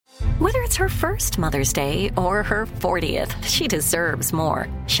Whether it's her first Mother's Day or her 40th, she deserves more.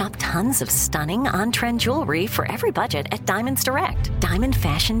 Shop tons of stunning on-trend jewelry for every budget at Diamonds Direct. Diamond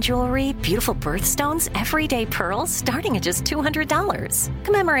fashion jewelry, beautiful birthstones, everyday pearls starting at just $200.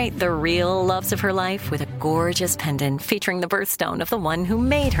 Commemorate the real loves of her life with a gorgeous pendant featuring the birthstone of the one who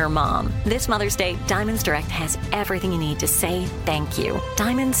made her mom. This Mother's Day, Diamonds Direct has everything you need to say thank you.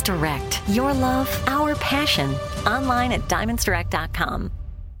 Diamonds Direct. Your love, our passion. Online at diamondsdirect.com.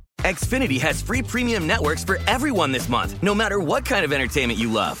 Xfinity has free premium networks for everyone this month, no matter what kind of entertainment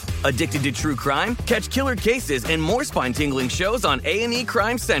you love. Addicted to true crime? Catch killer cases and more spine-tingling shows on A&E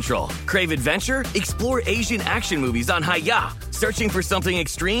Crime Central. Crave adventure? Explore Asian action movies on Hi-Ya. Searching for something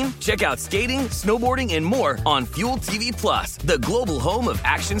extreme? Check out skating, snowboarding, and more on Fuel TV Plus, the global home of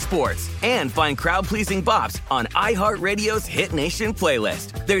action sports. And find crowd-pleasing bops on iHeartRadio's Hit Nation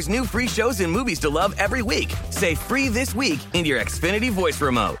playlist. There's new free shows and movies to love every week. Say free this week in your Xfinity voice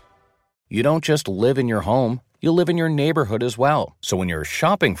remote. You don't just live in your home, you live in your neighborhood as well. So when you're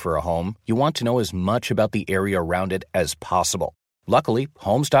shopping for a home, you want to know as much about the area around it as possible. Luckily,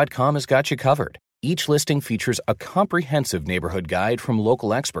 Homes.com has got you covered. Each listing features a comprehensive neighborhood guide from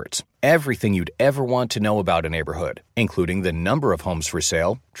local experts. Everything you'd ever want to know about a neighborhood, including the number of homes for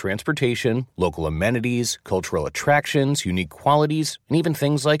sale, transportation, local amenities, cultural attractions, unique qualities, and even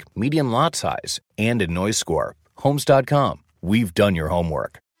things like median lot size and a noise score. Homes.com. We've done your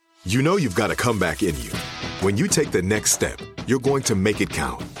homework. You know you've got a comeback in you. When you take the next step, you're going to make it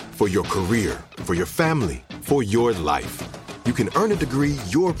count. For your career, for your family, for your life. You can earn a degree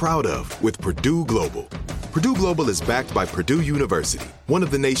you're proud of with Purdue Global. Purdue Global is backed by Purdue University, one of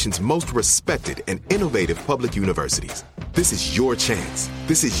the nation's most respected and innovative public universities. This is your chance.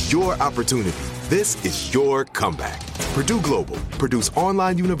 This is your opportunity. This is your comeback. Purdue Global, Purdue's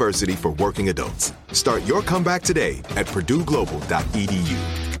online university for working adults. Start your comeback today at purdueglobal.edu.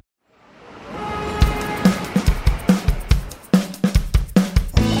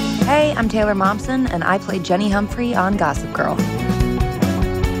 Hey, I'm Taylor Momsen, and I play Jenny Humphrey on Gossip Girl.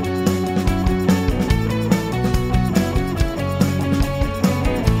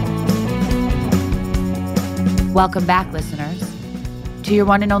 Welcome back, listeners, to your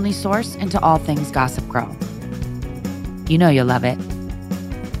one and only source into all things Gossip Girl. You know you'll love it.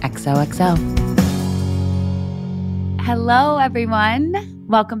 XOXO. Hello, everyone.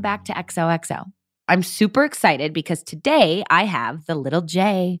 Welcome back to XOXO. I'm super excited because today I have the little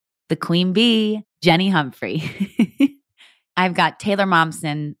J, the queen bee, Jenny Humphrey. I've got Taylor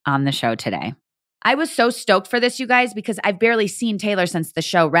Momsen on the show today. I was so stoked for this, you guys, because I've barely seen Taylor since the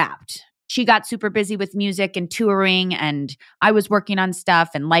show wrapped. She got super busy with music and touring, and I was working on stuff,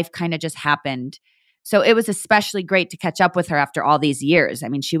 and life kind of just happened. So it was especially great to catch up with her after all these years. I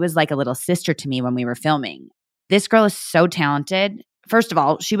mean, she was like a little sister to me when we were filming. This girl is so talented. First of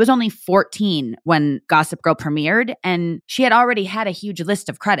all, she was only 14 when Gossip Girl premiered, and she had already had a huge list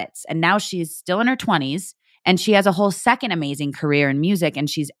of credits. And now she's still in her 20s, and she has a whole second amazing career in music, and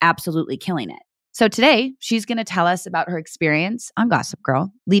she's absolutely killing it. So today, she's going to tell us about her experience on Gossip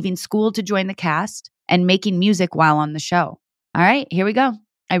Girl, leaving school to join the cast, and making music while on the show. All right, here we go.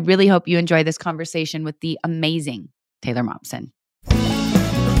 I really hope you enjoy this conversation with the amazing Taylor Momsen.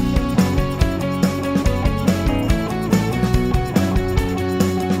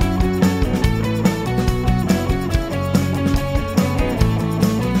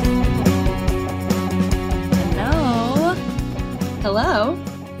 Hello.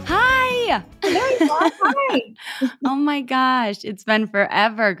 Hi. Hi. Oh my gosh. It's been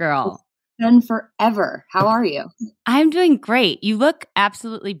forever, girl. It's been forever. How are you? I'm doing great. You look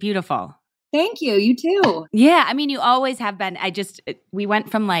absolutely beautiful. Thank you. You too. Yeah. I mean, you always have been. We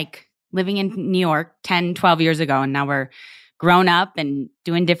went from like living in New York 10, 12 years ago, and now we're grown up and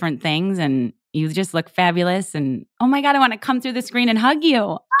doing different things, and you just look fabulous. And oh my God, I want to come through the screen and hug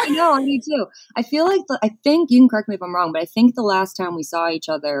you. I know, me too. I feel like, I think, you can correct me if I'm wrong, but I think the last time we saw each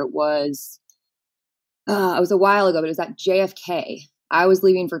other was, it was a while ago, but it was at JFK. I was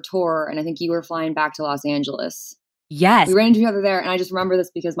leaving for tour, and I think you were flying back to Los Angeles. Yes. We ran into each other there, and I just remember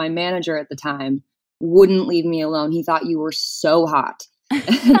this because my manager at the time wouldn't leave me alone. He thought you were so hot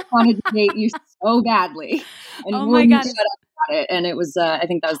and wanted to date you so badly. And oh my God. Shut up about it. And it was, I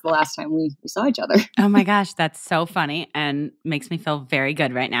think that was the last time we saw each other. Oh my gosh, that's so funny and makes me feel very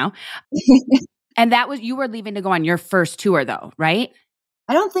good right now. And that was, you were leaving to go on your first tour though, right?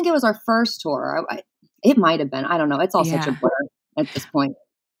 I don't think it was our first tour. It might have been. I don't know. It's all such a blur at this point.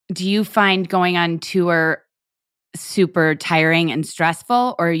 Do you find going on tour super tiring and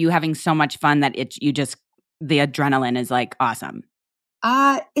stressful, or are you having so much fun that the adrenaline is like awesome?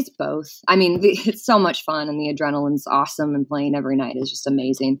 It's both. I mean, it's so much fun and the adrenaline's awesome and playing every night is just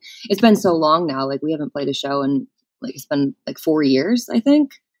amazing. It's been so long now. Like we haven't played a show in it's been like 4 years, I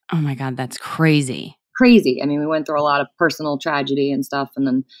think. Oh my God, that's crazy. Crazy. I mean, we went through a lot of personal tragedy and stuff and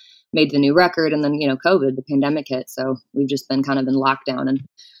then made the new record and then, COVID, the pandemic hit. So we've just been kind of in lockdown and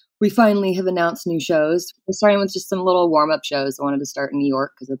we finally have announced new shows. We're starting with just some little warm-up shows. I wanted to start in New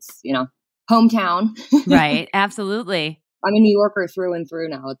York because it's, hometown. Right. Absolutely. I'm a New Yorker through and through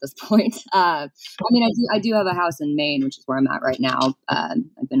now at this point. I do have a house in Maine, which is where I'm at right now.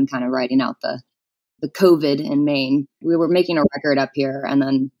 I've been kind of writing out the COVID in Maine. We were making a record up here and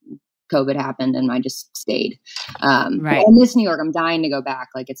then COVID happened and I just stayed. Right. I miss New York. I'm dying to go back.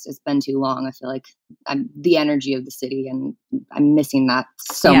 Like it's been too long. I feel like I'm the energy of the city and I'm missing that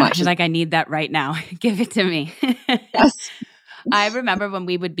so much. She's like, I need that right now. Give it to me. Yes. I remember when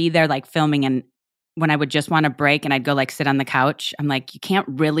we would be there like filming and when I would just want to break and I'd go like sit on the couch, I'm like, you can't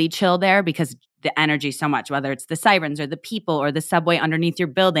really chill there because the energy so much, whether it's the sirens or the people or the subway underneath your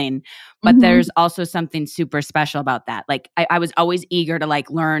building. But there's also something super special about that. Like I was always eager to like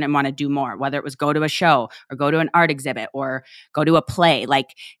learn and want to do more, whether it was go to a show or go to an art exhibit or go to a play.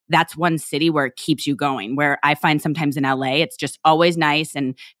 Like that's one city where it keeps you going, where I find sometimes in LA, it's just always nice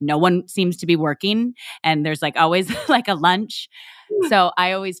and no one seems to be working. And there's like always like a lunch. So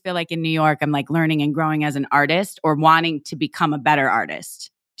I always feel like in New York, I'm like learning and growing as an artist or wanting to become a better artist.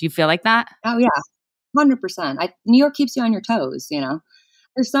 Do you feel like that? Oh yeah, 100%. New York keeps you on your toes.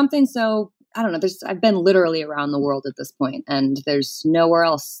 There's something so I don't know. I've been literally around the world at this point, and there's nowhere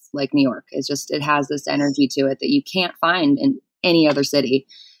else like New York. It has this energy to it that you can't find in any other city.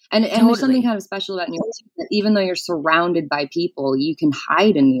 And there's something kind of special about New York City that even though you're surrounded by people, you can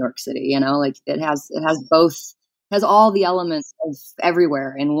hide in New York City. Like it has both. Has all the elements of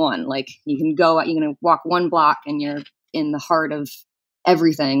everywhere in one. Like you can walk one block and you're in the heart of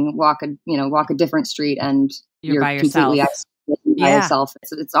everything. Walk a different street and you're by yourself. Completely isolated by yourself.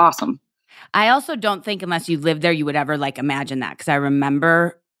 It's awesome. I also don't think unless you lived there, you would ever like imagine that. Because I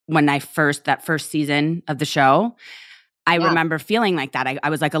remember when that first season of the show, I remember feeling like that. I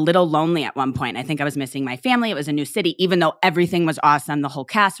was like a little lonely at one point. I think I was missing my family. It was a new city, even though everything was awesome. The whole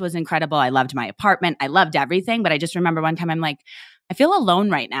cast was incredible. I loved my apartment. I loved everything. But I just remember one time I'm like, I feel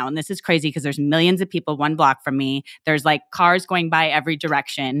alone right now. And this is crazy because there's millions of people 1 block from me. There's like cars going by every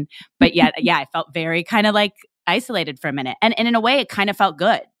direction. But yet, I felt very kind of like isolated for a minute. And in a way, it kind of felt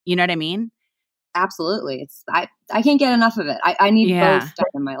good. You know what I mean? Absolutely. I can't get enough of it. I need both stuff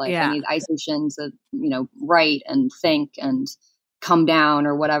in my life. Yeah. I need isolation to, write and think and come down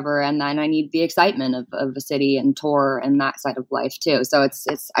or whatever. And then I need the excitement of a city and tour and that side of life too. So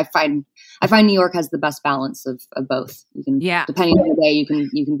I find New York has the best balance of both. You can, depending on the day,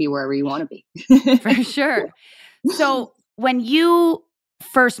 you can be wherever you want to be. For sure. So when you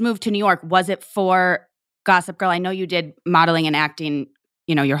first moved to New York, was it for Gossip Girl? I know you did modeling and acting,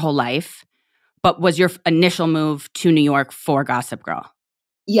 your whole life. But was your initial move to New York for Gossip Girl?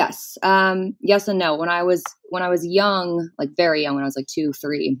 Yes. Yes and no. When I was young, like very young, when I was like 2,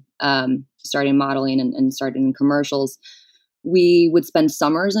 3, starting modeling and starting in commercials, we would spend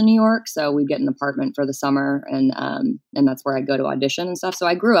summers in New York. So we'd get an apartment for the summer and that's where I'd go to audition and stuff. So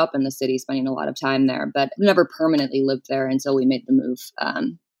I grew up in the city, spending a lot of time there, but never permanently lived there until we made the move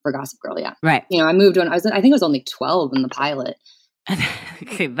for Gossip Girl. Yeah. Right. I moved when I think I was only 12 in the pilot.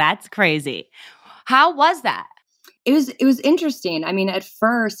 Okay, that's crazy. How was that? It was interesting. I mean, at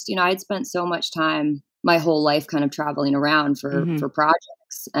first, I'd spent so much time my whole life kind of traveling around for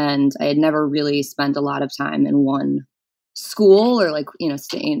projects, and I had never really spent a lot of time in one school or like,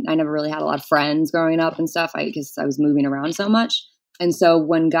 staying. I never really had a lot of friends growing up and stuff. Because I was moving around so much. And so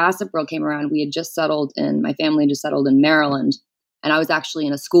when Gossip Girl came around, my family just settled in Maryland. And I was actually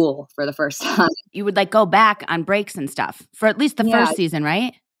in a school for the first time. You would like go back on breaks and stuff for at least the first season,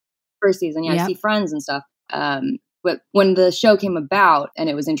 right? First season, I see friends and stuff. But when the show came about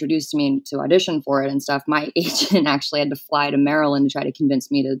and it was introduced to me to audition for it and stuff, my agent actually had to fly to Maryland to try to convince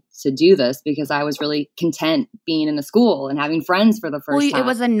me to do this because I was really content being in the school and having friends for the first time. It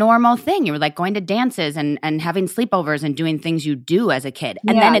was a normal thing. You were like going to dances and having sleepovers and doing things you do as a kid.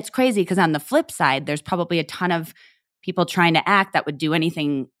 And then it's crazy because on the flip side, there's probably a ton of people trying to act that would do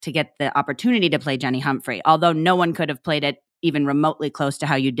anything to get the opportunity to play Jenny Humphrey, although no one could have played it even remotely close to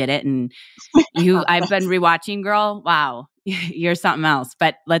how you did it. And I've been rewatching, girl. Wow, you're something else.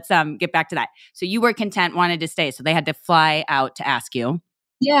 But let's get back to that. So you were content, wanted to stay. So they had to fly out to ask you.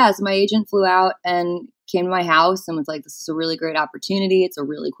 Yeah. So my agent flew out and came to my house and was like, this is a really great opportunity. It's a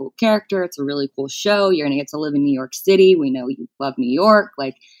really cool character. It's a really cool show. You're going to get to live in New York City. We know you love New York.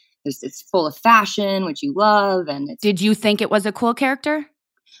 Like, it's full of fashion, which you love. And Did you think it was a cool character?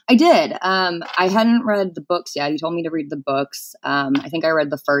 I did. I hadn't read the books yet. He told me to read the books. I think I read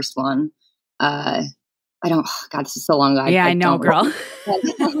the first one. God, this is so long ago. Yeah, I know, girl.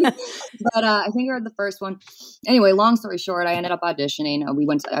 But I think I read the first one. Anyway, long story short, I ended up auditioning. I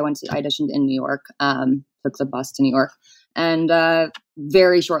auditioned in New York, took the bus to New York. And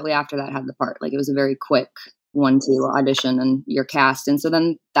very shortly after that, had the part. Like, it was a very quick 1-2 audition and you're cast. And so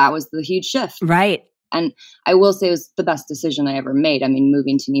then that was the huge shift. Right. And I will say it was the best decision I ever made. I mean,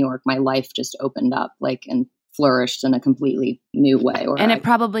 moving to New York, my life just opened up, like, and flourished in a completely new way. And it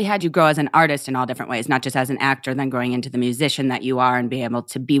probably had you grow as an artist in all different ways, not just as an actor, then growing into the musician that you are and be able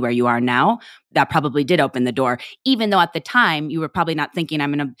to be where you are now. That probably did open the door, even though at the time you were probably not thinking,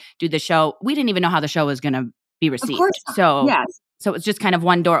 I'm going to do the show. We didn't even know how the show was going to be received. Of course not. So yes. So it was just kind of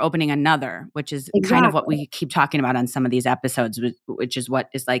one door opening another, which is kind of what we keep talking about on some of these episodes, which is what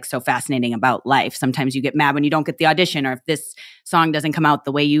is like so fascinating about life. Sometimes you get mad when you don't get the audition, or if this song doesn't come out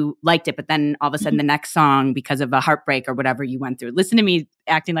the way you liked it, but then all of a sudden the next song, because of a heartbreak or whatever you went through. Listen to me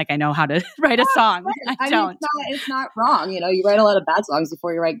acting like I know how to write a song. I don't. Mean, it's not wrong. You write a lot of bad songs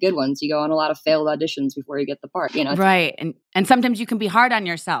before you write good ones. You go on a lot of failed auditions before you get the part. Right. And sometimes you can be hard on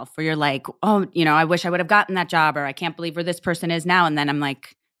yourself, where you're like, oh, I wish I would have gotten that job, or I can't believe where this person is now. And then I'm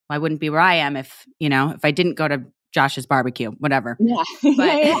like, well, I wouldn't be where I am if I didn't go to Josh's barbecue, whatever. Yeah.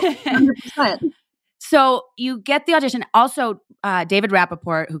 But, 100%. So you get the audition. Also, David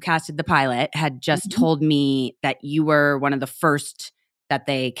Rappaport, who casted the pilot, had just told me that you were one of the first that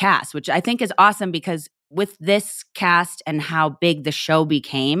they cast, which I think is awesome, because with this cast and how big the show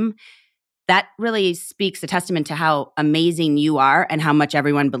became, that really speaks a testament to how amazing you are and how much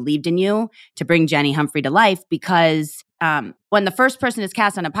everyone believed in you to bring Jenny Humphrey to life. Because when the first person is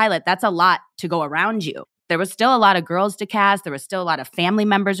cast on a pilot, that's a lot to go around you. There was still a lot of girls to cast. There was still a lot of family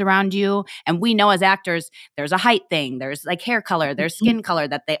members around you. And we know as actors, there's a height thing. There's like hair color, there's skin color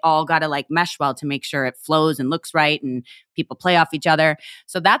that they all got to like mesh well to make sure it flows and looks right and people play off each other.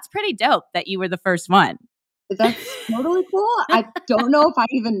 So that's pretty dope that you were the first one. That's totally cool. I don't know if I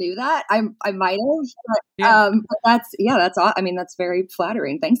even knew that. I might have, but that's all. I mean, that's very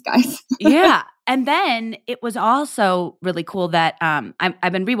flattering. Thanks, guys. Yeah. And then it was also really cool that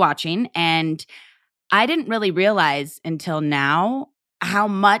I've been rewatching, and I didn't really realize until now how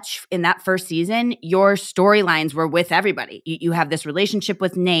much in that first season your storylines were with everybody. You have this relationship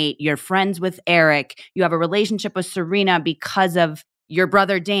with Nate, you're friends with Eric, you have a relationship with Serena because of your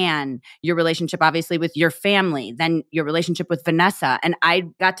brother Dan, your relationship obviously with your family, then your relationship with Vanessa. And I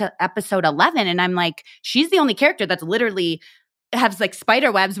got to episode 11 and I'm like, she's the only character that's literally has like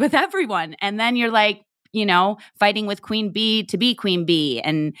spider webs with everyone. And then you're like, fighting with Queen Bee to be Queen Bee.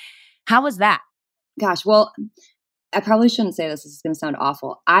 And how was that? Gosh, well, I probably shouldn't say this. This is going to sound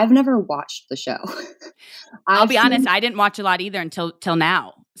awful. I've never watched the show. I'll be honest, I didn't watch a lot either until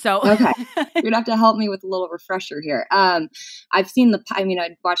now. So okay, you're gonna have to help me with a little refresher here. I've seen I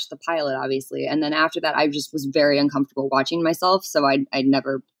watched the pilot obviously, and then after that, I just was very uncomfortable watching myself, so I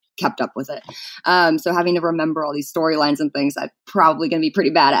never kept up with it. So having to remember all these storylines and things, I'm probably going to be pretty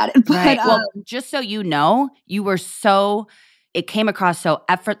bad at it. But, right. Well, just so you know, you were it came across so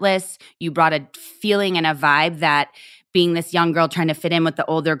effortless. You brought a feeling and a vibe that being this young girl trying to fit in with the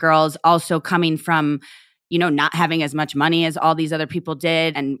older girls, also coming from, not having as much money as all these other people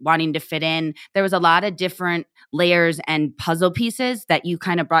did and wanting to fit in. There was a lot of different layers and puzzle pieces that you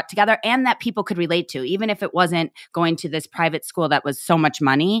kind of brought together and that people could relate to, even if it wasn't going to this private school that was so much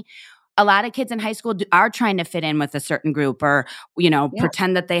money. A lot of kids in high school are trying to fit in with a certain group or,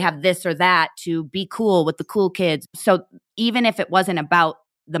 pretend that they have this or that to be cool with the cool kids. So even if it wasn't about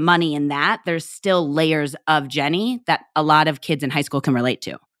the money in that, there's still layers of Jenny that a lot of kids in high school can relate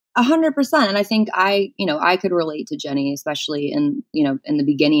to. 100%. And I think I could relate to Jenny, especially in the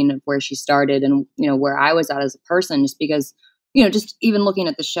beginning of where she started and, where I was at as a person, just because, just even looking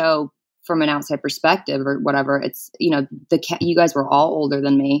at the show from an outside perspective or whatever, it's, you guys were all older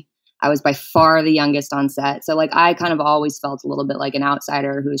than me. I was by far the youngest on set. So like, I kind of always felt a little bit like an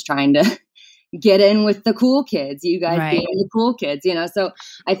outsider who was trying to get in with the cool kids, you guys being the cool kids, So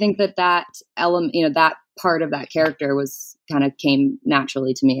I think that element, that part of that character was kind of came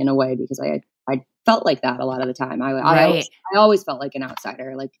naturally to me in a way because I felt like that a lot of the time. I always felt like an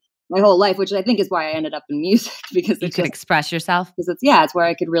outsider, like my whole life, which I think is why I ended up in music because you could express yourself. Because it's where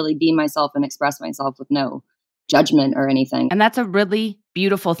I could really be myself and express myself with no judgment or anything. And that's a really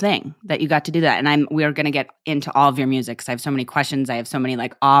beautiful thing that you got to do that. And we are going to get into all of your music because I have so many questions. I have so many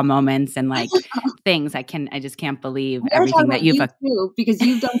like awe moments and like things. I just can't believe everything that you've too, because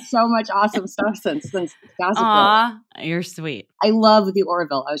you've done so much awesome stuff since Gossip Girl. Aw, you're sweet. I love The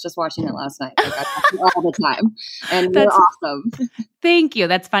Orville. I was just watching it last night. Like, I watch it all the time, and you're awesome. Thank you.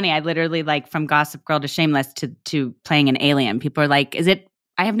 That's funny. I literally like from Gossip Girl to Shameless to playing an alien. People are like,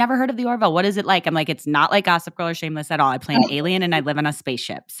 I have never heard of The Orville. What is it like? I'm like, it's not like Gossip Girl or Shameless at all. I play an alien and I live on a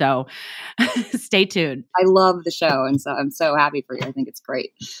spaceship. So stay tuned. I love the show. And so I'm so happy for you. I think it's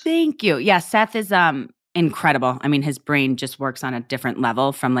great. Thank you. Yeah, Seth is incredible. I mean, his brain just works on a different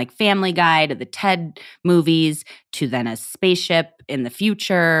level from like Family Guy to the Ted movies to then a spaceship in the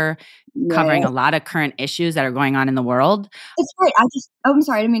future, covering a lot of current issues that are going on in the world. It's great. I'm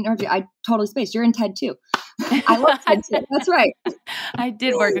sorry. I didn't mean to interrupt you. I totally spaced. You're in Ted too. I love Ted too. That's right. I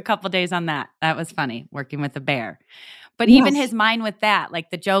did work a couple days on that. That was funny, working with a bear. But even his mind with that,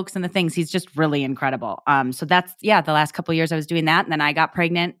 like the jokes and the things, he's just really incredible. So that's, the last couple of years I was doing that. And then I got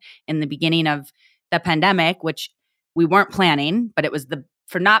pregnant in the beginning of the pandemic, which we weren't planning, but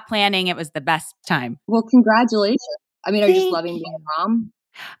for not planning, it was the best time. Well, congratulations. I mean, are you just loving being a mom?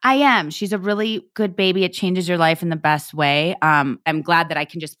 I am. She's a really good baby. It changes your life in the best way. I'm glad that I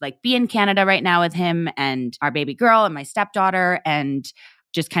can just like be in Canada right now with him and our baby girl and my stepdaughter and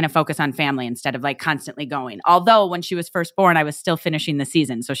just kind of focus on family instead of like constantly going. Although when she was first born, I was still finishing the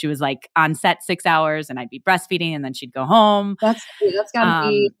season. So she was like on set 6 hours and I'd be breastfeeding and then she'd go home. That's gotta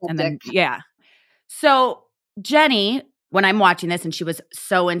be and then, So Jenny, when I'm watching this and she was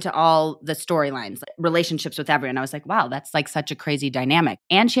so into all the storylines, like relationships with everyone, I was like, wow, that's like such a crazy dynamic.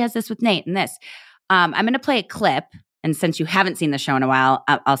 And she has this with Nate and this. I'm going to play a clip. And since you haven't seen the show in a while,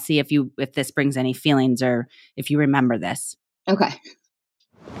 I'll see if this brings any feelings or if you remember this. Okay.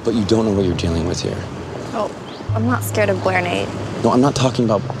 But you don't know what you're dealing with here. Oh, I'm not scared of Blair, Nate. No, I'm talking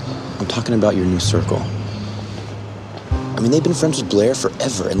about your new circle. I mean, they've been friends with Blair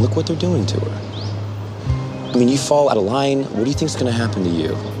forever, and look what they're doing to her. I mean, you fall out of line, what do you think's gonna happen to you?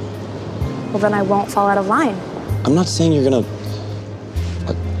 Well, then I won't fall out of line. I'm not saying you're gonna...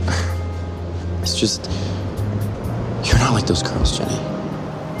 It's just... You're not like those girls, Jenny.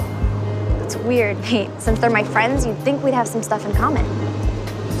 It's weird, Nate. Since they're my friends, you'd think we'd have some stuff in common.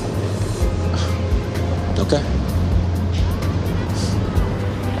 Okay.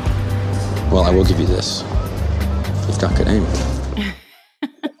 Well, I will give you this. You've got good aim.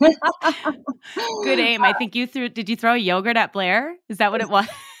 Good aim. I think did you throw a yogurt at Blair? Is that what it was?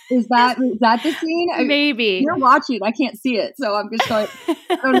 Is that the scene? Maybe. You're watching. I can't see it. So I'm just going,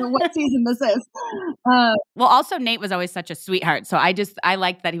 I don't know what season this is. Well, also Nate was always such a sweetheart. So I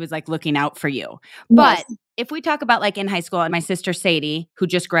liked that he was like looking out for you. But if we talk about like in high school, and my sister Sadie, who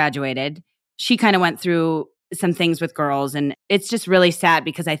just graduated, she kind of went through some things with girls. And it's just really sad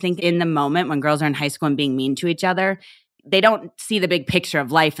because I think in the moment when girls are in high school and being mean to each other, they don't see the big picture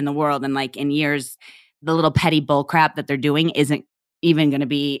of life in the world. And like in years, the little petty bullcrap that they're doing isn't even going to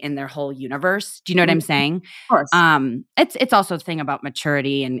be in their whole universe. Do you know what I'm saying? Of course. It's also a thing about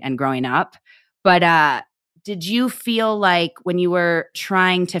maturity and growing up. But did you feel like when you were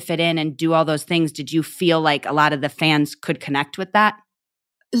trying to fit in and do all those things, did you feel like a lot of the fans could connect with that?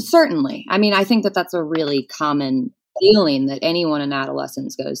 Certainly. I mean, I think that that's a really common feeling that anyone in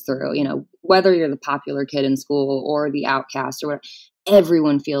adolescence goes through, you know, whether you're the popular kid in school or the outcast or whatever,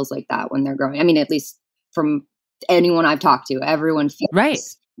 everyone feels like that when they're growing. I mean, at least from anyone I've talked to, everyone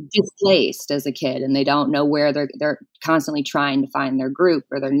feels displaced as a kid and they don't know where they're constantly trying to find their group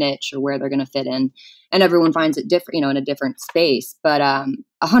or their niche or where they're going to fit in. And everyone finds it different, you know, in a different space. But 100%,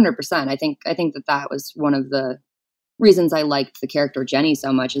 I think that was one of the reasons I liked the character Jenny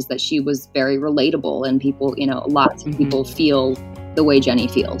so much is that she was very relatable and people, you know, lots of people feel the way Jenny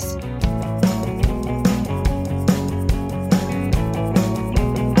feels.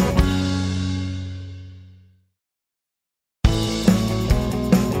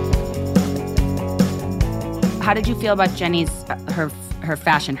 How did you feel about Jenny's, her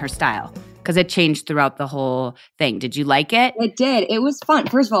fashion, her style? Because it changed throughout the whole thing. Did you like it? It did. It was fun.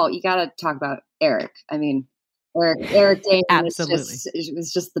 First of all, you got to talk about Eric. I mean, Eric Dane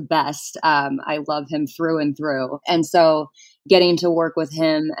was just the best. I love him through and through. And so getting to work with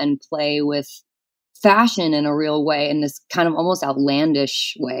him and play with fashion in a real way, in this kind of almost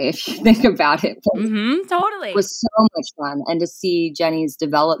outlandish way, if you think about it. Totally. It was so much fun. And to see Jenny's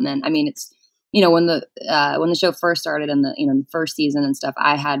development. I mean, it's, you know, when the show first started in the first season and stuff,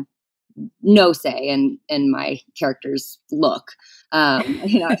 I had no say in my character's look.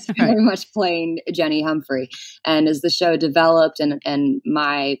 It's very much playing Jenny Humphrey. And as the show developed and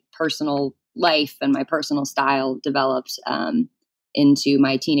my personal life and my personal style developed, into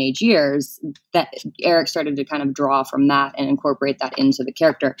my teenage years, that Eric started to kind of draw from that and incorporate that into the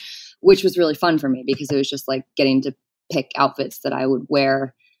character, which was really fun for me because it was just like getting to pick outfits that I would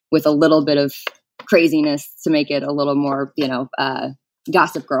wear with a little bit of craziness to make it a little more,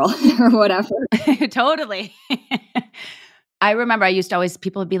 Gossip Girl or whatever. Totally. I remember I used to always,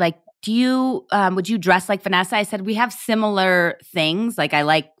 people would be like, would you dress like Vanessa? I said, we have similar things. Like I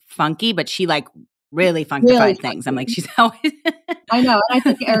like funky, but she like really funkified things. I'm like, she's always. I know. And I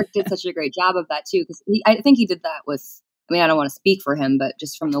think Eric did such a great job of that too. Cause I think he did that with, I don't want to speak for him, but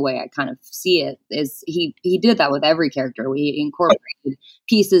just from the way I kind of see it is he did that with every character. We incorporated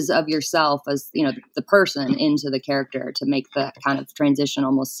pieces of yourself as, the person into the character to make the kind of transition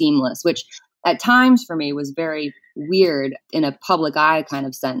almost seamless, which at times for me was very weird in a public eye kind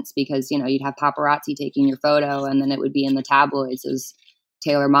of sense, because, you'd have paparazzi taking your photo and then it would be in the tabloids as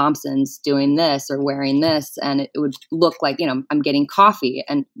Taylor Momsen's doing this or wearing this. And it would look like, I'm getting coffee.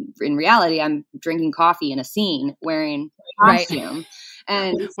 And in reality, I'm drinking coffee in a scene wearing a costume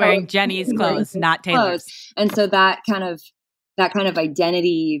and wearing Jenny's clothes, not Taylor's. And so that kind of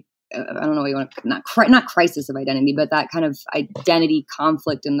identity, I don't know what you want to, not crisis of identity, but that kind of identity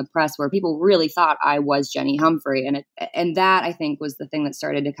conflict in the press where people really thought I was Jenny Humphrey. And that I think was the thing that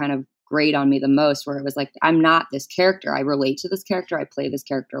started to kind of grate on me the most, where it was like, I'm not this character. I relate to this character. I play this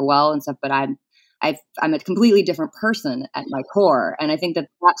character well and stuff, but I'm a completely different person at my core. And I think that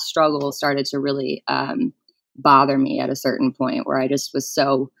struggle started to really bother me at a certain point where I just was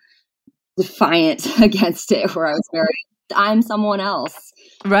so defiant against it, where I was I'm someone else.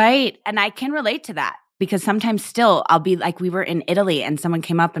 Right. And I can relate to that because sometimes still I'll be like, we were in Italy and someone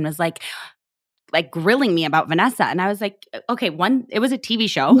came up and was like grilling me about Vanessa. And I was like, okay, it was a TV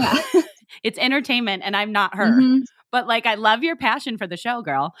show. Yeah. It's entertainment and I'm not her. Mm-hmm. But I love your passion for the show,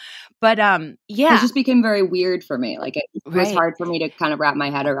 girl. But it just became very weird for me. Like it was hard for me to kind of wrap my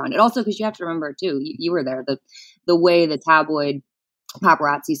head around it. Also, because you have to remember too, you were there, the way the tabloid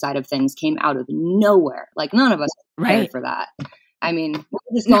paparazzi side of things came out of nowhere. Like none of us were prepared for that. We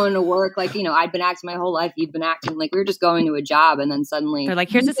were just going to work. I'd been acting my whole life. You'd been acting. We were just going to a job, and then suddenly they're like,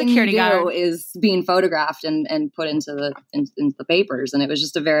 "Here's a security guard." Is being photographed and put into the papers, and it was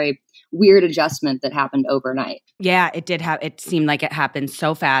just a very weird adjustment that happened overnight. Yeah, it did it seemed like it happened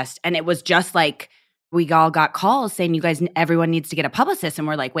so fast, and it was just like we all got calls saying, "You guys, everyone needs to get a publicist," and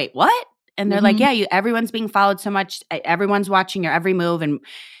we're like, "Wait, what?" And they're like, "Yeah, everyone's being followed so much. Everyone's watching your every move." And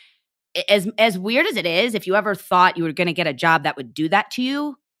as weird as it is, if you ever thought you were going to get a job that would do that to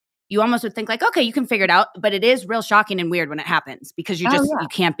you, you almost would think like, okay, you can figure it out. But it is real shocking and weird when it happens because you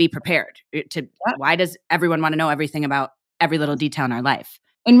can't be prepared why does everyone want to know everything about every little detail in our life?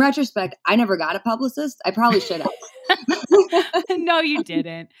 In retrospect, I never got a publicist. I probably should have. No, you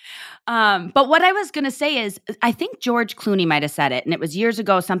didn't. But what I was going to say is, I think George Clooney might have said it, and it was years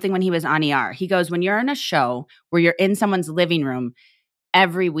ago, something when he was on ER. He goes, when you're in a show where you're in someone's living room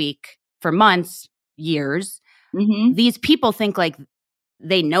every week for months, years, these people think like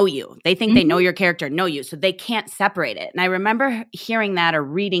they know you. They think they know your character, know you, so they can't separate it. And I remember hearing that or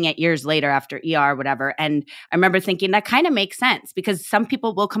reading it years later after ER or whatever, and I remember thinking that kind of makes sense because some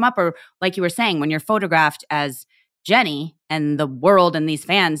people will come up, or like you were saying, when you're photographed as Jenny and the world and these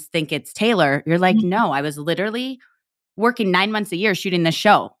fans think it's Taylor, you're like, no, I was literally working 9 months a year shooting this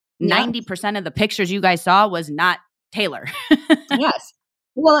show. 90% of the pictures you guys saw was not Taylor. Yes.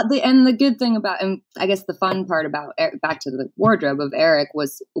 Well, the good thing about, and I guess the fun part about back to the wardrobe of Eric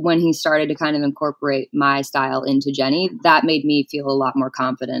was when he started to kind of incorporate my style into Jenny, that made me feel a lot more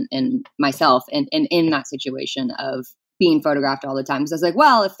confident in myself and in that situation of being photographed all the time. Because I was like,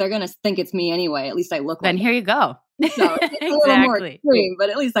 well, if they're going to think it's me anyway, at least I look like then here you go. So it's a little more extreme, but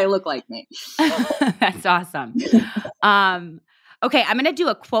at least I look like me. That's awesome. Okay, I'm going to do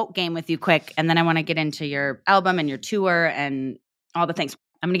a quote game with you quick, and then I want to get into your album and your tour and all the things.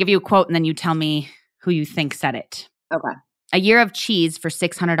 I'm going to give you a quote, and then you tell me who you think said it. Okay. A year of cheese for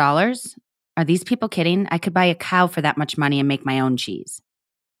 $600. Are these people kidding? I could buy a cow for that much money and make my own cheese.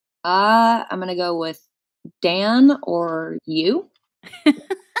 I'm going to go with Dan or you.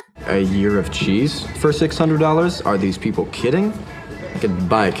 A year of cheese for $600? Are these people kidding? I could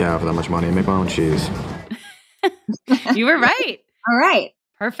buy a cow for that much money and make my own cheese. You were right. All right.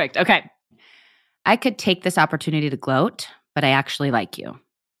 Perfect. Okay. I could take this opportunity to gloat, but I actually like you.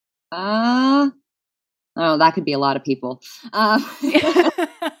 Oh, that could be a lot of people.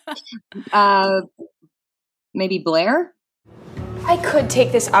 Maybe Blair? I could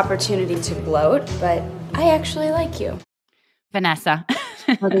take this opportunity to gloat, but I actually like you. Vanessa.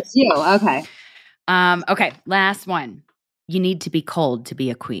 Oh, that's you. Okay. Okay. Last one. You need to be cold to be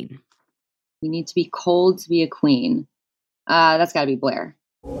a queen. You need to be cold to be a queen. That's got to be Blair.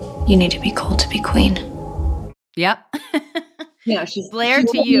 You need to be cold to be queen. Yep. She's Blair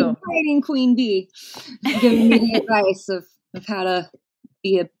to you. Fighting Queen Bee, giving me the advice of how to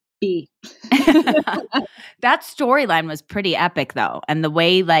be a bee. That storyline was pretty epic though. And the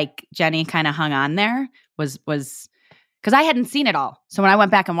way like Jenny kind of hung on there was because I hadn't seen it all. So when I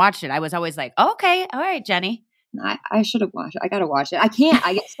went back and watched it, I was always like, okay, all right, Jenny. I should have watched it. I got to watch it. I can't.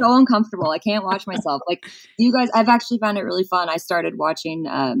 I get so uncomfortable. I can't watch myself. Like you guys, I've actually found it really fun. I started watching,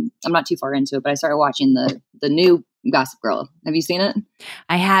 I'm not too far into it, but I started watching the new Gossip Girl. Have you seen it?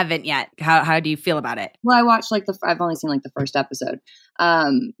 I haven't yet. How do you feel about it? Well, I watched I've only seen the first episode.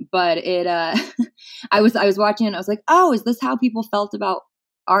 But it, I was watching it and I was like, oh, is this how people felt about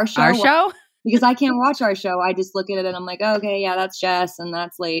our show? Our show? Because I can't watch our show. I just look at it and I'm like, oh, okay, yeah, that's Jess and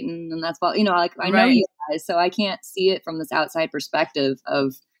that's Leighton and that's, I know you guys, so I can't see it from this outside perspective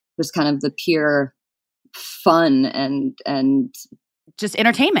of just kind of the pure fun and just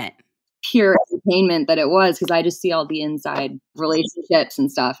entertainment. Pure entertainment that it was, because I just see all the inside relationships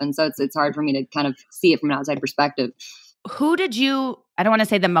and stuff. And so it's hard for me to kind of see it from an outside perspective. Who did you, I don't want to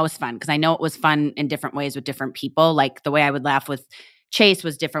say the most fun, because I know it was fun in different ways with different people. Like the way I would laugh with Chase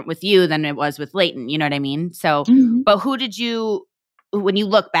was different with you than it was with Leighton. You know what I mean? So, But who did you, when you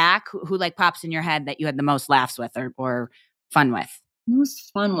look back, who like pops in your head that you had the most laughs with or fun with?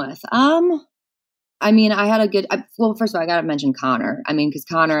 Most fun with? I mean, I had a good, well, first of all, I got to mention Connor. I mean, because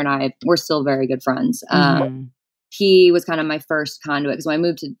Connor and I, we're still very good friends. He was kind of my first conduit because when I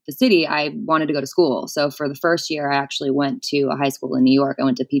moved to the city, I wanted to go to school. So for the first year, I actually went to a high school in New York. I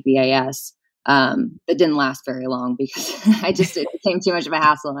went to PPAS. That didn't last very long because it became too much of a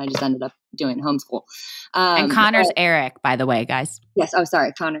hassle and I just ended up doing homeschool. And Connor's Eric, by the way, guys. Yes. Oh,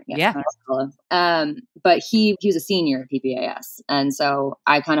 sorry. Connor. Yes, yeah. Connor. But he was a senior at PPAS. And so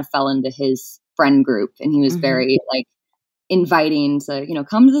I kind of fell into his friend group and he was very inviting to,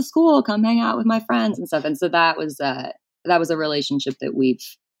 come to the school, come hang out with my friends and stuff. And so that was a relationship that we've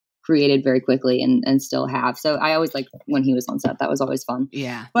created very quickly and still have. So I always liked when he was on set. That was always fun.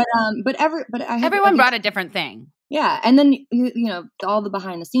 Yeah. But everyone brought a different thing. Yeah. And then, all the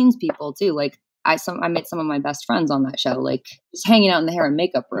behind the scenes people too. Like I met some of my best friends on that show, like just hanging out in the hair and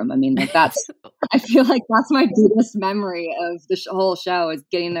makeup room. I mean, like I feel like that's my biggest memory of the whole show is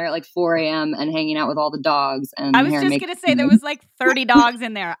getting there at like 4 a.m. and hanging out with all the dogs. And I was just going to say there was like 30 dogs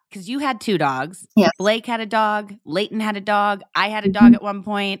in there because you had 2 dogs. Yeah. Blake had a dog. Leighton had a dog. I had a dog at one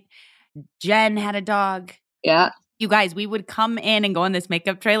point. Jen had a dog. Yeah. You guys, we would come in and go in this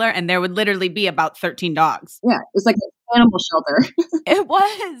makeup trailer and there would literally be about 13 dogs. Yeah. It was like an animal shelter. It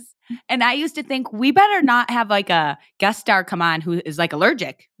was. And I used to think we better not have like a guest star come on who is like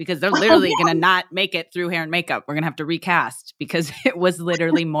allergic because they're literally going to not make it through hair and makeup. We're going to have to recast because it was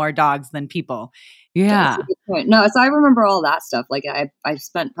literally more dogs than people. Yeah. No, so I remember all that stuff. Like I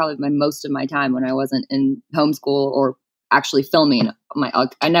spent probably most of my time when I wasn't in homeschool or actually filming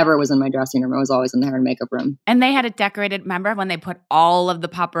I never was in my dressing room. I was always in the hair and makeup room. And they had it decorated. Remember when they put all of the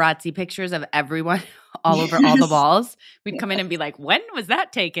paparazzi pictures of everyone all over all the walls? We'd come in and be like, when was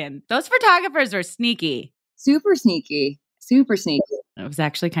that taken? Those photographers are sneaky. Super sneaky. Super sneaky. It was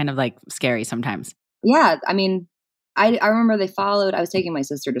actually kind of like scary sometimes. Yeah. I mean, I remember I was taking my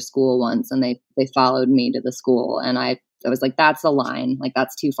sister to school once and they followed me to the school and I was like, that's a line. Like,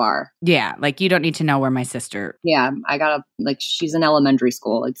 that's too far. Yeah. Like, you don't need to know where my sister. Yeah. I gotta, she's in elementary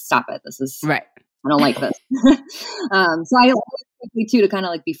school. Like, stop it. This is. Right. I don't like this. So I quickly too to kind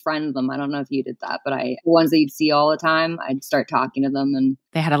of befriend them. I don't know if you did that, but the ones that you'd see all the time, I'd start talking to them and.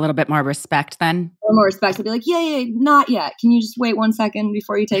 They had a little bit more respect then? More respect. I'd be like, yeah, not yet. Can you just wait 1 second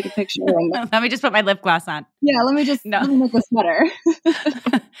before you take a picture? Let me just put my lip gloss on. Yeah, let me make this better.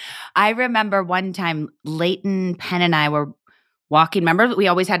 I remember one time Leighton, Penn, and I were walking. Remember, we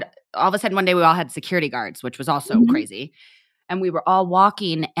always had, all of a sudden one day we all had security guards, which was also crazy. And we were all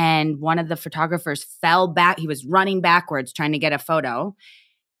walking and one of the photographers fell back. He was running backwards trying to get a photo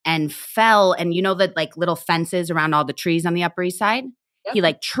and fell. And you know the little fences around all the trees on the Upper East Side? Yep.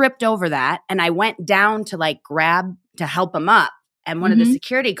 He tripped over that. And I went down to grab to help him up. And one of the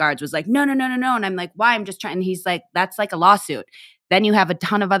security guards was like, no. And I'm like, why? I'm just trying. And he's like, that's like a lawsuit. Then you have a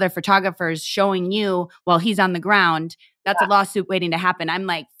ton of other photographers showing you while he's on the ground. That's a lawsuit waiting to happen. I'm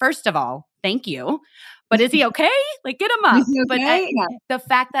like, first of all, thank you. But is he okay? Get him up. Is he okay? The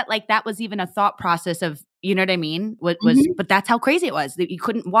fact that that was even a thought process of, you know what I mean? Was but that's how crazy it was. That you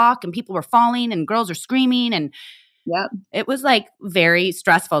couldn't walk and people were falling and girls were screaming. And Yep. It was like very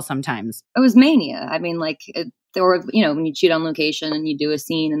stressful sometimes. It was mania. I mean, like, there were, when you shoot on location and you do a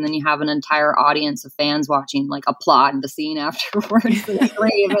scene and then you have an entire audience of fans watching, like, applaud the scene afterwards. And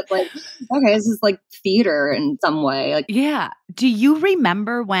it's like, okay, this is like theater in some way. Like, yeah. Do you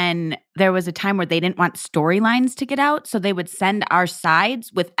remember when there was a time where they didn't want storylines to get out, so they would send our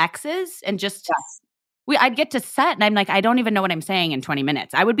sides with X's and just yes. I'd get to set and I'm like, I don't even know what I'm saying in 20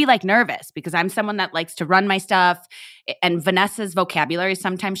 minutes. I would be like nervous because I'm someone that likes to run my stuff. And Vanessa's vocabulary,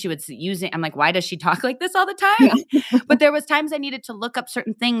 sometimes she would use it. I'm like, why does she talk like this all the time? Yeah. But there was times I needed to look up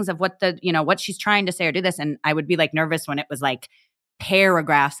certain things of what what she's trying to say or do this. And I would be like nervous when it was like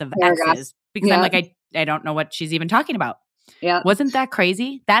paragraphs of X's because I'm like, I don't know what she's even talking about. Yeah. Wasn't that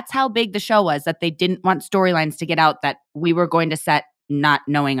crazy? That's how big the show was, that they didn't want storylines to get out, that we wwere going to set not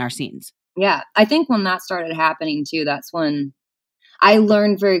knowing our scenes. Yeah. I think when that started happening too, that's when I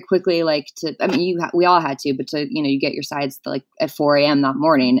learned very quickly, like, we all had to, but you get your sides like at 4 a.m. that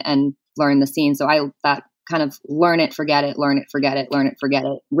morning and learn the scene. So that kind of learn it, forget it, learn it, forget it, learn it, forget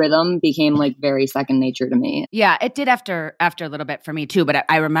it rhythm became like very second nature to me. Yeah, it did after a little bit for me too. But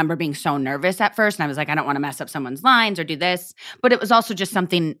I remember being so nervous at first and I was like, I don't want to mess up someone's lines or do this. But it was also just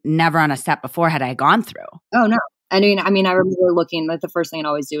something never on a set before had I gone through. Oh, no. I remember looking, like, the first thing I'd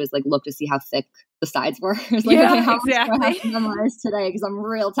always do is like look to see how thick the sides were. Like, yeah, okay, how exactly. much do I have to memorize today because I'm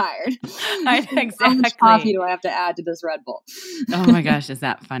real tired. Exactly. How much coffee do I have to add to this Red Bull? Oh my gosh, is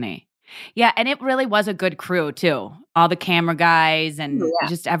that funny? Yeah, and it really was a good crew too. All the camera guys and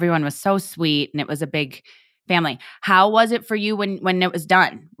just everyone was so sweet, and it was a big family. How was it for you when it was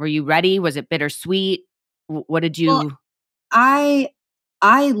done? Were you ready? Was it bittersweet? What did you? Well, I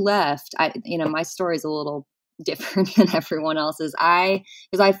left. My story is a little different than everyone else's.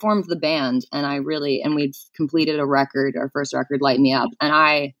 Because I formed the band and we'd completed a record, our first record, Light Me Up, and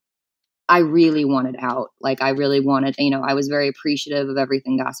I really wanted out. Like, I really wanted, I was very appreciative of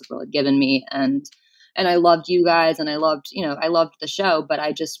everything Gossip Girl had given me, and I loved you guys, and I loved the show, but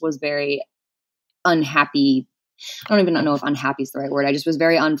I just was very unhappy. I don't even know if unhappy is the right word. I just was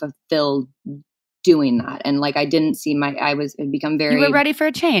very unfulfilled doing that. And like, I didn't see had become very. You were ready for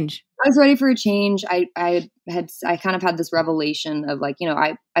a change. I was ready for a change. I kind of had this revelation of like,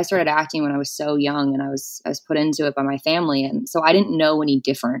 I started acting when I was so young, and I was put into it by my family. And so I didn't know any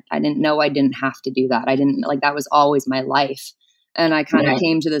different. I didn't know I didn't have to do that. I didn't that was always my life. And I kind of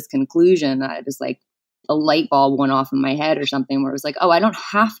came to this conclusion. I just like a light bulb went off in my head or something where it was like, oh, I don't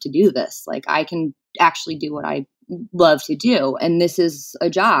have to do this. Like, I can actually do what I love to do, and this is a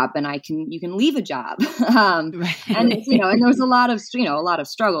job, and you can leave a job. And and there was a lot of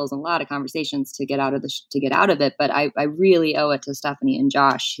struggles and a lot of conversations to get out of it. But I really owe it to Stephanie and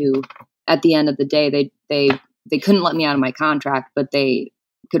Josh, who at the end of the day they couldn't let me out of my contract, but they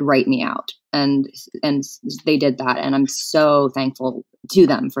could write me out, and they did that, and I'm so thankful to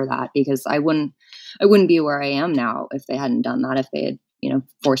them for that, because I wouldn't be where I am now if they hadn't done that, if they had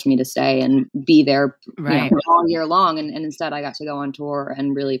forced me to stay and be there all year long. And instead I got to go on tour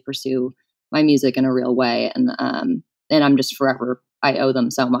and really pursue my music in a real way. And I'm just forever, I owe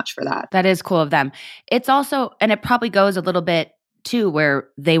them so much for that. That is cool of them. It's also, and it probably goes a little bit too, where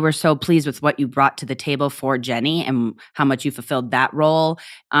they were so pleased with what you brought to the table for Jenny and how much you fulfilled that role.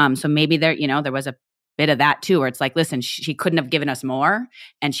 So maybe there was a bit of that too, where it's like, listen, she couldn't have given us more,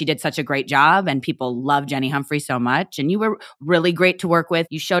 and she did such a great job, and people love Jenny Humphrey so much, and you were really great to work with.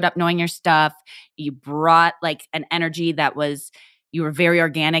 You showed up knowing your stuff. You brought like an energy you were very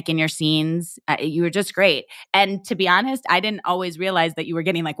organic in your scenes. You were just great. And to be honest, I didn't always realize that you were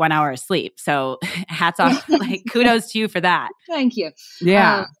getting like 1 hour of sleep. So hats off, like kudos to you for that. Thank you.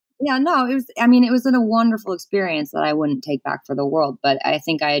 Yeah. No, it was a wonderful experience that I wouldn't take back for the world. But I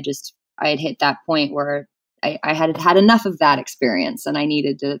think I had hit that point where I had enough of that experience, and I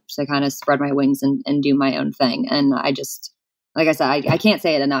needed to kind of spread my wings and do my own thing. And I just, like I said, I can't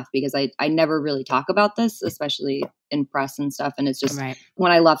say it enough, because I never really talk about this, especially in press and stuff. And it's just,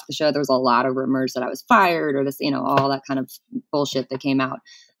 when I left the show, there was a lot of rumors that I was fired or this, all that kind of bullshit that came out.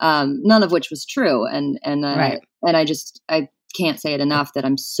 None of which was true. And I can't say it enough that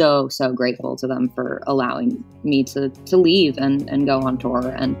I'm so, so grateful to them for allowing me to leave and go on tour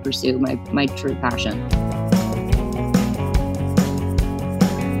and pursue my true passion.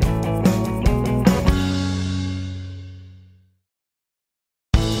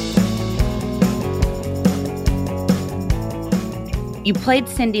 You played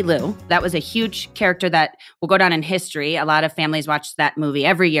Cindy Lou. That was a huge character that will go down in history. A lot of families watch that movie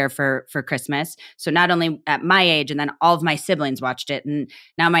every year for Christmas. So not only at my age, and then all of my siblings watched it, and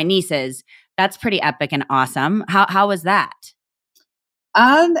now my nieces. That's pretty epic and awesome. How was that?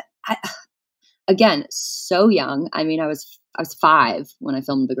 again, so young. I mean, I was 5 when I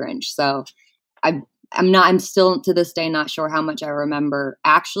filmed The Grinch. So I'm still to this day not sure how much I remember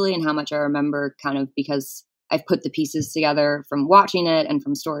actually and how much I remember kind of because I've put the pieces together from watching it and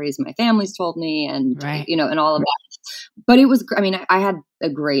from stories my family's told me and, and all of that. But it was, I mean, I had a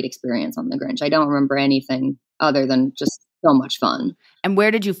great experience on The Grinch. I don't remember anything other than just so much fun. And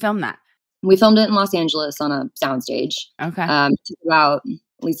where did you film that? We filmed it in Los Angeles on a soundstage. Okay. It took about,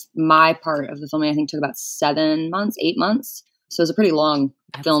 at least my part of the filming, I think took about 7 months, 8 months. So it was a pretty long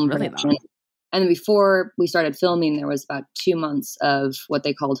film really production. long. And then before we started filming, there was about 2 months of what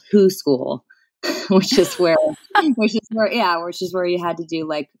they called Who School, which is where you had to do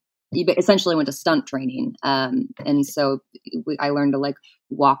like, you essentially went to stunt training. And so I learned to like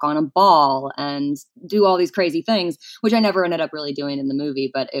walk on a ball and do all these crazy things, which I never ended up really doing in the movie,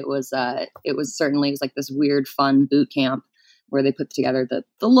 but it was certainly like this weird, fun boot camp where they put together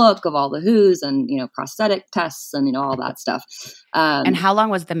the look of all the Who's and, prosthetic tests and, all that stuff. And how long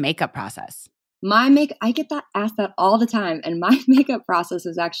was the makeup process? I get asked that all the time. And my makeup process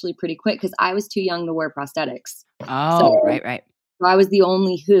was actually pretty quick because I was too young to wear prosthetics. Oh, so, right. So I was the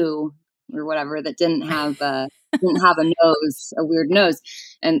only Who or whatever that didn't have a nose, a weird nose.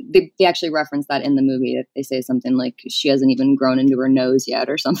 And they actually reference that in the movie. They say something like she hasn't even grown into her nose yet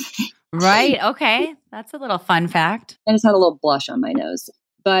or something. Right. Okay. That's a little fun fact. I just had a little blush on my nose.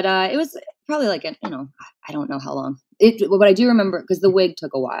 But it was probably like, I don't know how long. But I do remember because the wig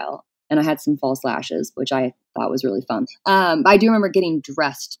took a while. And I had some false lashes, which I thought was really fun. I do remember getting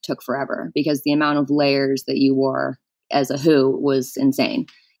dressed took forever because the amount of layers that you wore as a Who was insane.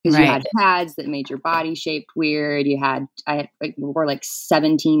 Because you had pads that made your body shaped weird. I wore like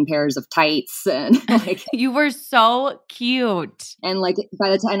 17 pairs of tights, and like you were so cute. And like by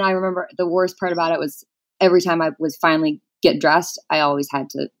the time, I remember the worst part about it was every time I was finally get dressed, I always had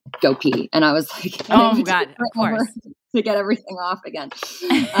to go pee, and I was like, "Oh God, of course." To get everything off again.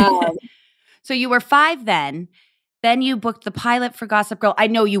 So you were 5 then. Then you booked the pilot for Gossip Girl. I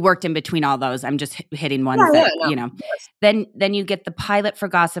know you worked in between all those. I'm just hitting ones Then you get the pilot for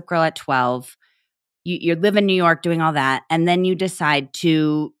Gossip Girl at 12. You live in New York doing all that. And then you decide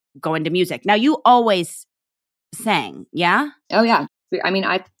to go into music. Now, you always sang, yeah? Oh, yeah. I mean,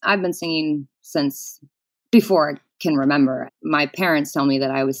 I've been singing since before I can remember. My parents tell me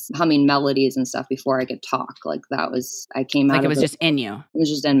that I was humming melodies and stuff before I could talk. Like that was, I came out like of it was just in you. It was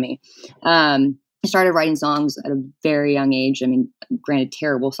just in me. I started writing songs at a very young age. I mean, granted,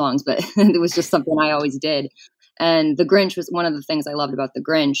 terrible songs, but it was just something I always did. And The Grinch was one of the things I loved about The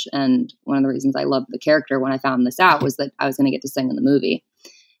Grinch. And one of the reasons I loved the character when I found this out was that I was going to get to sing in the movie.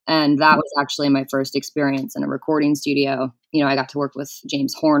 And that was actually my first experience in a recording studio. I got to work with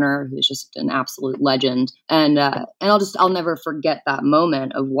James Horner, who's just an absolute legend. And I'll never forget that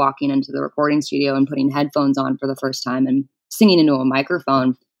moment of walking into the recording studio and putting headphones on for the first time and singing into a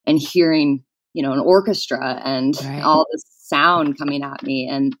microphone and hearing, an orchestra and all this sound coming at me.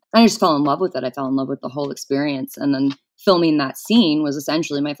 And I just fell in love with it. I fell in love with the whole experience. And then filming that scene was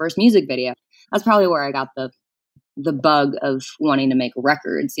essentially my first music video. That's probably where I got the bug of wanting to make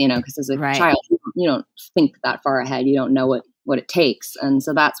records, because as a child, you don't think that far ahead. You don't know what it takes. And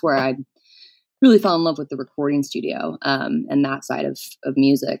so that's where I really fell in love with the recording studio and that side of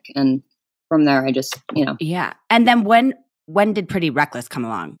music. And from there, I just, Yeah. And then when did Pretty Reckless come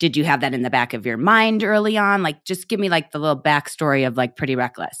along? Did you have that in the back of your mind early on? Like, just give me like the little backstory of like Pretty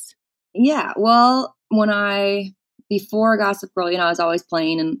Reckless. Yeah. Well, before Gossip Girl, I was always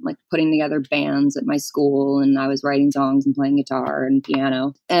playing and like putting together bands at my school, and I was writing songs and playing guitar and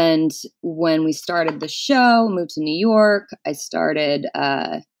piano. And when we started the show, moved to New York, I started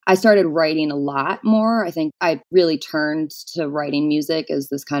writing a lot more. I think I really turned to writing music as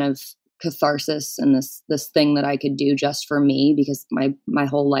this kind of catharsis and this thing that I could do just for me, because my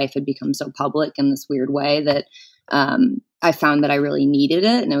whole life had become so public in this weird way that I found that I really needed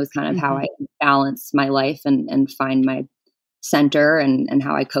it. And it was kind of how I balanced my life and find my center and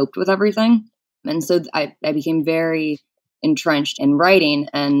how I coped with everything. And so I became very entrenched in writing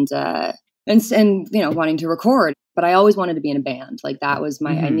and wanting to record. But I always wanted to be in a band. Like that was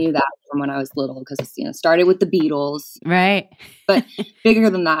I knew that from when I was little, because it started with the Beatles. Right. But bigger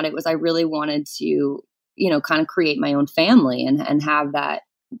than that, it was I really wanted to, kind of create my own family and have that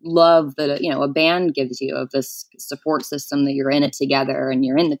love that a band gives you, of this support system that you're in it together and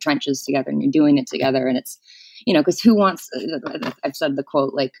you're in the trenches together and you're doing it together. And it's, because I've said the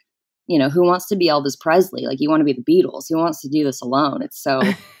quote, like, who wants to be Elvis Presley? Like, you want to be the Beatles. Who wants to do this alone? It's so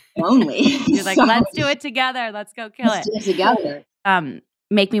lonely. You're like, let's do it together. Let's go kill it. Do it together.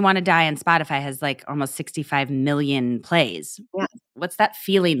 Make Me Wanna Die on Spotify has like almost 65 million plays. Yeah. What's that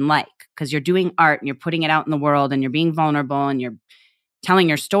feeling like? Because you're doing art and you're putting it out in the world and you're being vulnerable and you're telling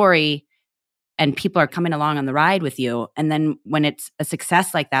your story and people are coming along on the ride with you. And then when it's a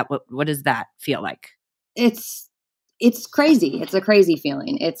success like that, what does that feel like? It's crazy. It's a crazy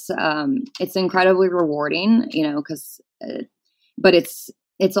feeling. It's incredibly rewarding, because, but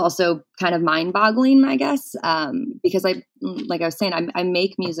it's also kind of mind-boggling, I guess, because like I was saying, I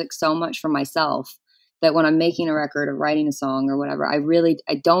make music so much for myself that when I'm making a record or writing a song or whatever, I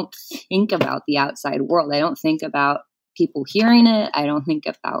don't think about the outside world. I don't think about people hearing it. I don't think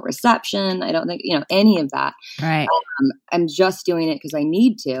about reception. I don't think, any of that. Right. I'm just doing it because I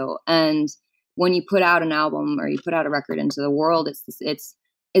need to. And when you put out an album or you put out a record into the world,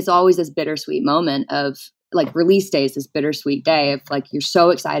 it's always this bittersweet moment of like release day is this bittersweet day of like, you're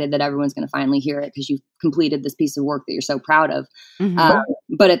so excited that everyone's going to finally hear it because you've completed this piece of work that you're so proud of.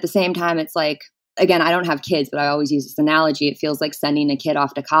 But at the same time, it's like, again, I don't have kids, but I always use this analogy. It feels like sending a kid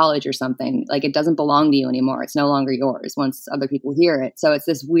off to college or something. Like it doesn't belong to you anymore. It's no longer yours once other people hear it. So it's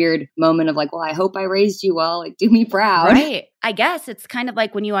this weird moment of like, well, I hope I raised you well. Like, do me proud. Right. I guess it's kind of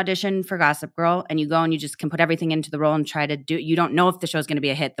like when you audition for Gossip Girl and you go and you just can put everything into the role and try to do. You don't know if the show's going to be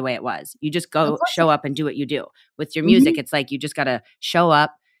a hit the way it was. You just go show up and do what you do. With your music, it's like you just got to show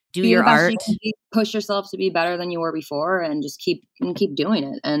up, do your art, push yourself to be better than you were before, and just keep doing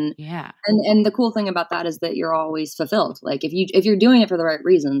it. And yeah, and the cool thing about that is that you're always fulfilled. Like if you're doing it for the right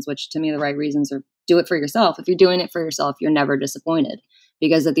reasons, which to me the right reasons are do it for yourself. If you're doing it for yourself, you're never disappointed,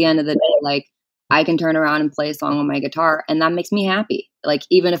 because at the end of the day, like I can turn around and play a song on my guitar, and that makes me happy. Like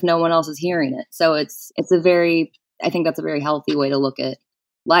even if no one else is hearing it. So I think that's a very healthy way to look at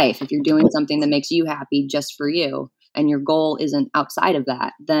life. If you're doing something that makes you happy just for you, and your goal isn't outside of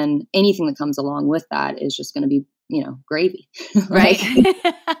that, then anything that comes along with that is just going to be, gravy. Right.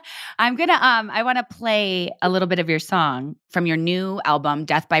 I want to play a little bit of your song from your new album,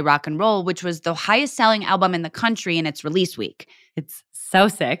 Death by Rock and Roll, which was the highest selling album in the country in its release week. It's so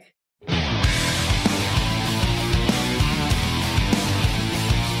sick.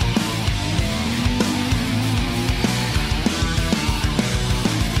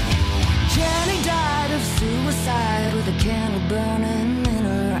 With a candle burning in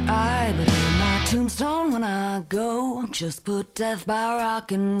her eye, but in my tombstone when I go, just put death by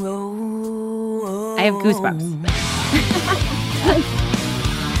rock and roll. I have goosebumps.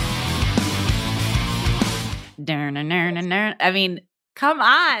 I mean, come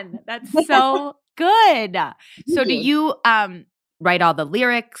on, that's so good. So, do you write all the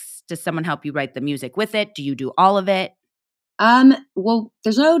lyrics? Does someone help you write the music with it? Do you do all of it? Well,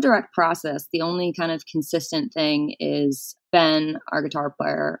 there's no direct process. The only kind of consistent thing is Ben, our guitar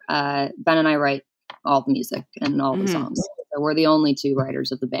player. Ben and I write all the music and all the songs. So we're the only two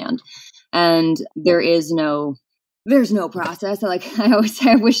writers of the band, and there's no process. Like I always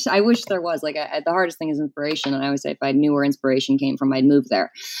say, I wish there was. Like the hardest thing is inspiration, and I always say if I knew where inspiration came from, I'd move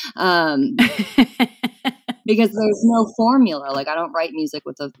there. Because there's no formula. Like I don't write music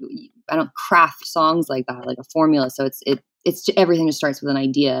I don't craft songs like that, like a formula. So it's everything just starts with an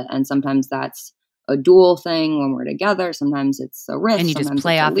idea, and sometimes that's a dual thing when we're together. Sometimes it's a riff, and you just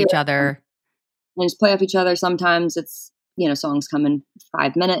play off each other. And just play off each other. Sometimes it's songs come in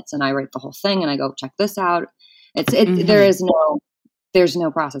 5 minutes, and I write the whole thing, and I go check this out. There's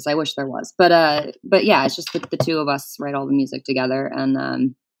no process. I wish there was, but yeah, it's just the two of us write all the music together,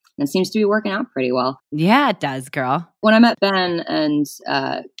 and it seems to be working out pretty well. Yeah, it does, girl. When I met Ben and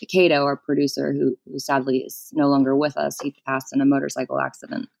Kato, our producer, who sadly is no longer with us, he passed in a motorcycle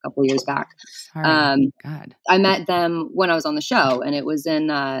accident a couple years back. Sorry. God. I met them when I was on the show, and it was in,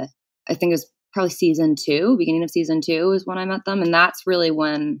 I think it was probably beginning of season 2 is when I met them. And that's really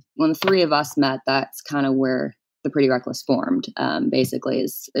when the three of us met, that's kind of where the Pretty Reckless formed, basically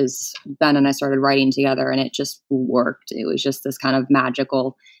is Ben and I started writing together, and it just worked. It was just this kind of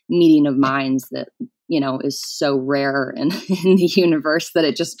magical meeting of minds that, is so rare in the universe that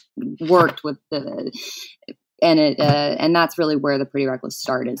it just worked with and that's really where the Pretty Reckless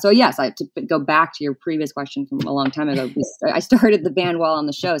started. So yes, to go back to your previous question from a long time ago, I started the band while on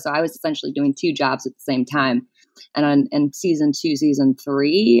the show. So I was essentially doing 2 jobs at the same time. And in season 2, season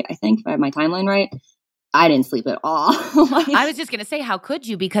 3, I think if I have my timeline right, I didn't sleep at all. I was just going to say, how could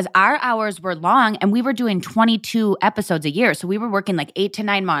you? Because our hours were long and we were doing 22 episodes a year. So we were working like 8 to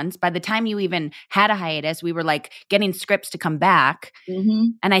 9 months. By the time you even had a hiatus, we were like getting scripts to come back. Mm-hmm.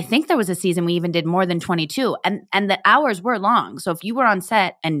 And I think there was a season we even did more than 22. And the hours were long. So if you were on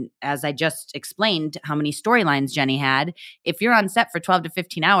set, and as I just explained how many storylines Jenny had, if you're on set for 12 to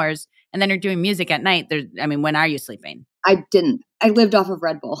 15 hours and then you're doing music at night, when are you sleeping? I didn't. I lived off of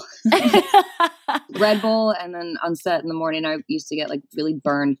Red Bull. Red Bull, and then on set in the morning, I used to get like really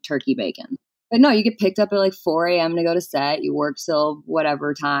burned turkey bacon. But no, you get picked up at like 4 a.m. to go to set. You work till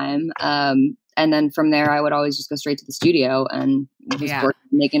whatever time. And then from there, I would always just go straight to the studio and just work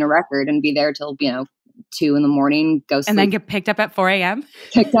making a record and be there till, 2 a.m, go sleep. And then get picked up at 4 a.m.?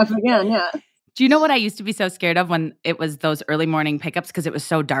 Picked up again, yeah. Do you know what I used to be so scared of when it was those early morning pickups because it was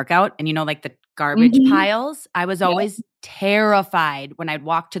so dark out and like the garbage piles? I was always terrified when I'd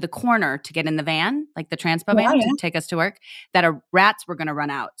walk to the corner to get in the van, like the transpo van to take us to work, that rats were going to run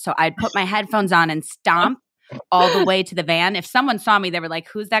out. So I'd put my headphones on and stomp all the way to the van. If someone saw me, they were like,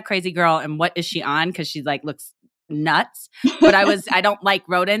 who's that crazy girl and what is she on? Because she like looks nuts. But I don't like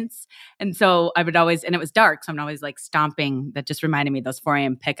rodents. And so I would always, and it was dark. So I'm always like stomping. That just reminded me those 4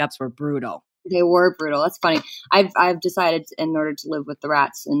 a.m. pickups were brutal. They were brutal. That's funny. I've decided in order to live with the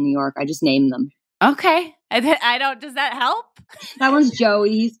rats in New York, I just name them. Okay. I don't, does that help? That one's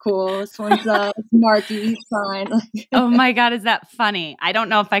Joey. He's cool. This one's Marky. He's fine. Oh my God. Is that funny? I don't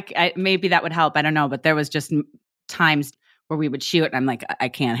know if I maybe that would help. I don't know. But there was just times where we would shoot and I'm like, I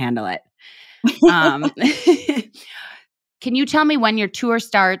can't handle it. Can you tell me when your tour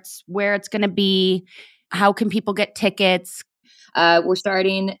starts, where it's going to be? How can people get tickets? We're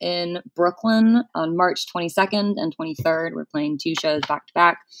starting in Brooklyn on March 22nd and 23rd. We're playing 2 shows back to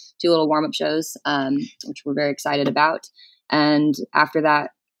back, 2 little warm-up shows, which we're very excited about. And after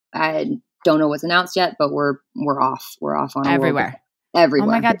that, I don't know what's announced yet, but we're off. We're off on everywhere. Everywhere.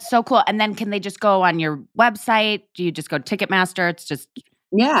 Oh my God, so cool. And then can they just go on your website? Do you just go to Ticketmaster? It's just...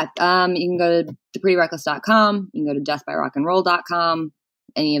 Yeah. You can go to theprettyreckless.com. You can go to deathbyrockandroll.com.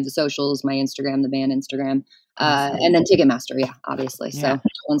 Any of the socials, my Instagram, the band Instagram. And then Ticketmaster, obviously. Yeah. So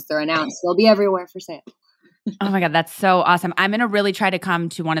once they're announced, they'll be everywhere for sale. Oh my God, that's so awesome. I'm going to really try to come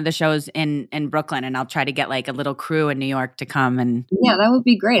to one of the shows in Brooklyn, and I'll try to get like a little crew in New York to come. And yeah, that would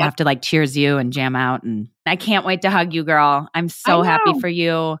be great. We'll have to like cheers you and jam out. And I can't wait to hug you, girl. I'm so happy for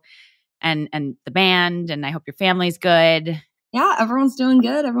you and the band, and I hope your family's good. Yeah, everyone's doing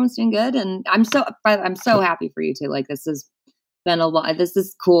good. And I'm so happy for you too. Like this has been a lot. This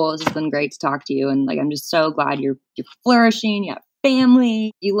is cool. It's just been great to talk to you. And like, I'm just so glad you're flourishing. You have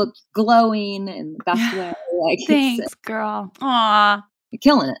family. You look glowing in the best way. Like, thanks, girl. Aw. You're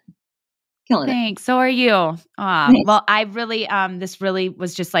killing it. Thanks. So are you. Aw. Well, I really, this really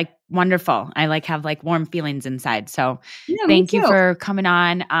was just like wonderful. I like have like warm feelings inside. So thank you for coming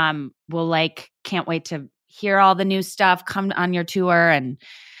on. We'll like, can't wait to hear all the new stuff, come on your tour. And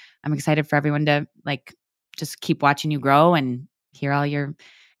I'm excited for everyone to like, just keep watching you grow and hear all your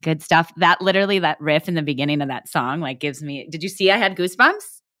good stuff. That riff in the beginning of that song, like gives me, did you see I had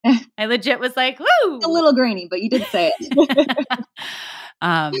goosebumps? I legit was like, woo! A little grainy, but you did say it.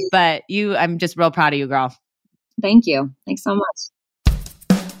 But I'm just real proud of you, girl. Thank you. Thanks so much.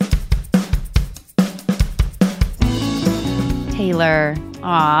 Taylor,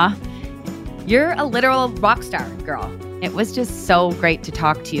 aw, you're a literal rock star, girl. It was just so great to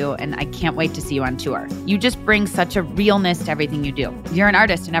talk to you, and I can't wait to see you on tour. You just bring such a realness to everything you do. You're an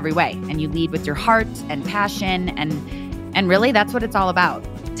artist in every way, and you lead with your heart and passion, and really that's what it's all about.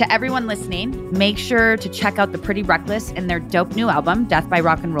 To everyone listening, make sure to check out The Pretty Reckless and their dope new album, Death by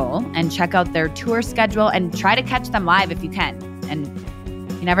Rock and Roll, and check out their tour schedule and try to catch them live if you can. And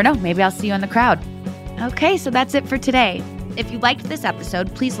you never know, maybe I'll see you in the crowd. Okay, so that's it for today. If you liked this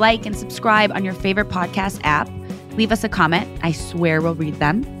episode, please like and subscribe on your favorite podcast app. Leave us a comment. I swear we'll read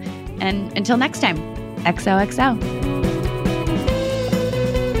them. And until next time, XOXO.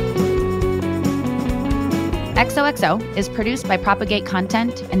 XOXO is produced by Propagate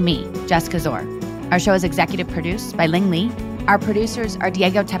Content and me, Jessica Zor. Our show is executive produced by Ling Lee. Our producers are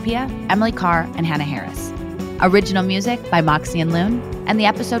Diego Tapia, Emily Carr, and Hannah Harris. Original music by Moxie and Loon. And the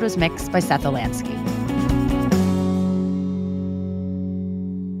episode was mixed by Seth Olansky.